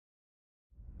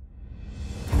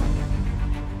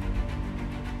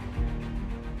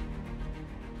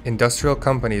Industrial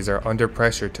companies are under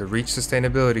pressure to reach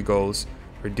sustainability goals,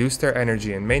 reduce their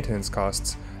energy and maintenance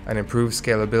costs, and improve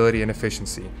scalability and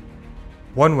efficiency.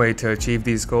 One way to achieve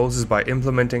these goals is by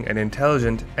implementing an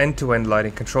intelligent end-to-end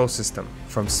lighting control system,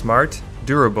 from smart,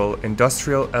 durable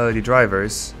industrial LED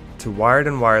drivers to wired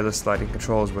and wireless lighting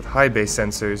controls with high base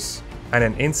sensors, and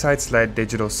an insights-led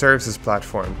digital services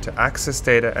platform to access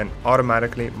data and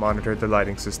automatically monitor the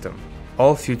lighting system,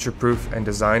 all future-proof and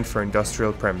designed for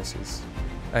industrial premises.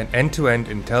 An end-to-end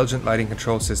intelligent lighting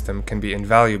control system can be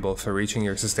invaluable for reaching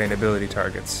your sustainability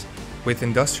targets. With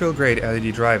industrial-grade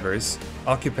LED drivers,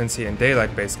 occupancy and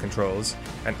daylight-based controls,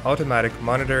 and automatic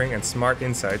monitoring and smart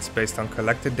insights based on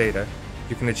collected data,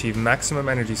 you can achieve maximum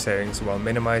energy savings while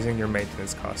minimizing your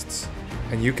maintenance costs.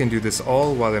 And you can do this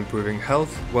all while improving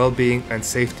health, well-being, and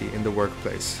safety in the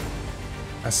workplace.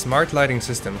 A smart lighting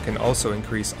system can also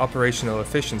increase operational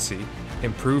efficiency,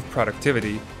 improve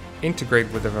productivity,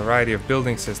 integrate with a variety of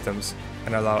building systems,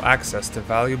 and allow access to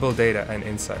valuable data and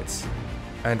insights.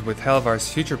 And with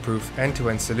Helvar's future-proof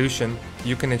end-to-end solution,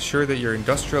 you can ensure that your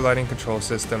industrial lighting control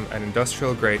system and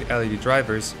industrial-grade LED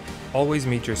drivers always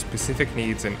meet your specific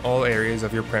needs in all areas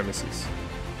of your premises.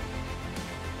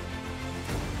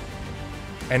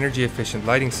 Energy-efficient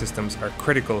lighting systems are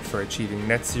critical for achieving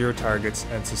net zero targets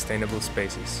and sustainable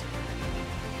spaces.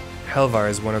 Helvar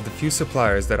is one of the few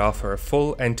suppliers that offer a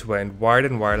full end-to-end wired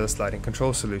and wireless lighting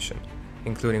control solution,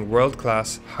 including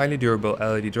world-class, highly durable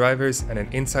LED drivers and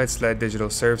an insights-led digital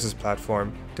services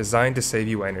platform designed to save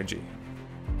you energy.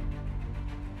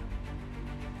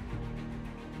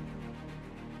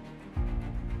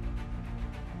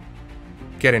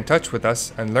 Get in touch with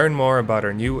us and learn more about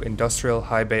our new industrial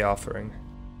high bay offering.